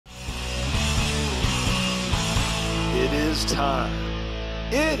It is time.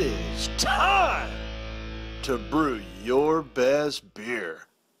 It is time to brew your best beer.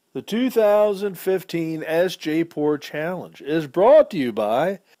 The 2015 Sjporr Challenge is brought to you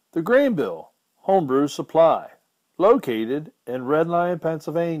by the Grainbill Homebrew Supply, located in Red Lion,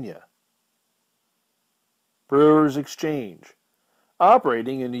 Pennsylvania. Brewers Exchange,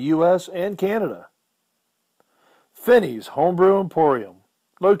 operating in the U.S. and Canada. Finney's Homebrew Emporium,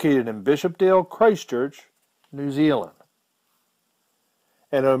 located in Bishopdale, Christchurch, New Zealand.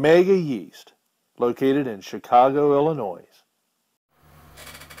 And Omega Yeast, located in Chicago, Illinois.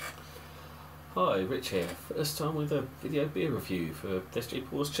 Hi, Rich here. First time with a video beer review for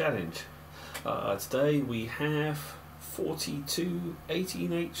Sjporr's challenge. Today we have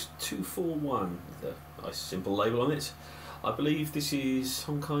 4T2-18H-241, with a nice simple label on it. I believe this is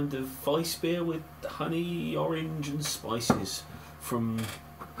some kind of vice beer with honey, orange and spices from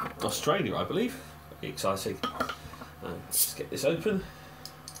Australia, I believe. Very exciting. Let's get this open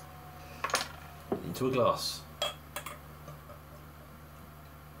into a glass.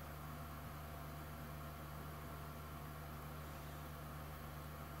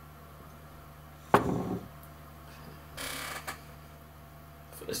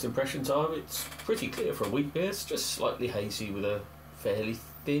 First impressions are it's pretty clear for a wheat beer. It's just slightly hazy with a fairly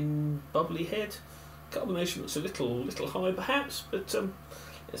thin, bubbly head. Carbonation looks a little high perhaps, but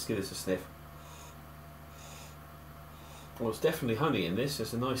let's give this a sniff. Well, there's definitely honey in this.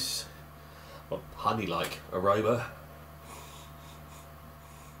 There's a nice, well, honey-like aroma.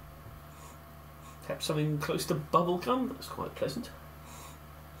 Perhaps something close to bubble gum. That's quite pleasant.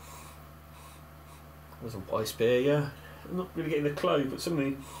 There's a weiss beer, yeah. I'm not really getting the clove, but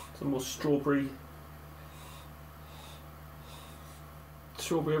some more strawberry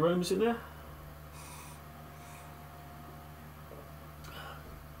aromas in there.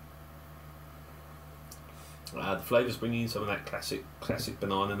 The flavours bringing in some of that classic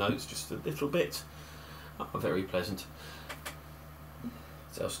banana notes, just a little bit. Very pleasant.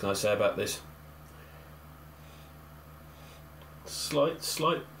 What else can I say about this?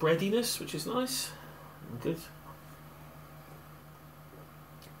 Slight breadiness, which is nice and good.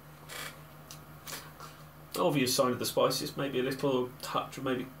 Obvious sign of the spices, maybe a little touch of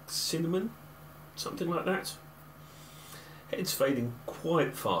maybe cinnamon, something like that. Head's fading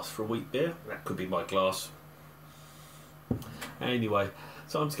quite fast for a wheat beer. That could be my glass. Anyway,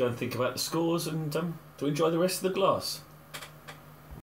 time to go and think about the scores and to enjoy the rest of the glass.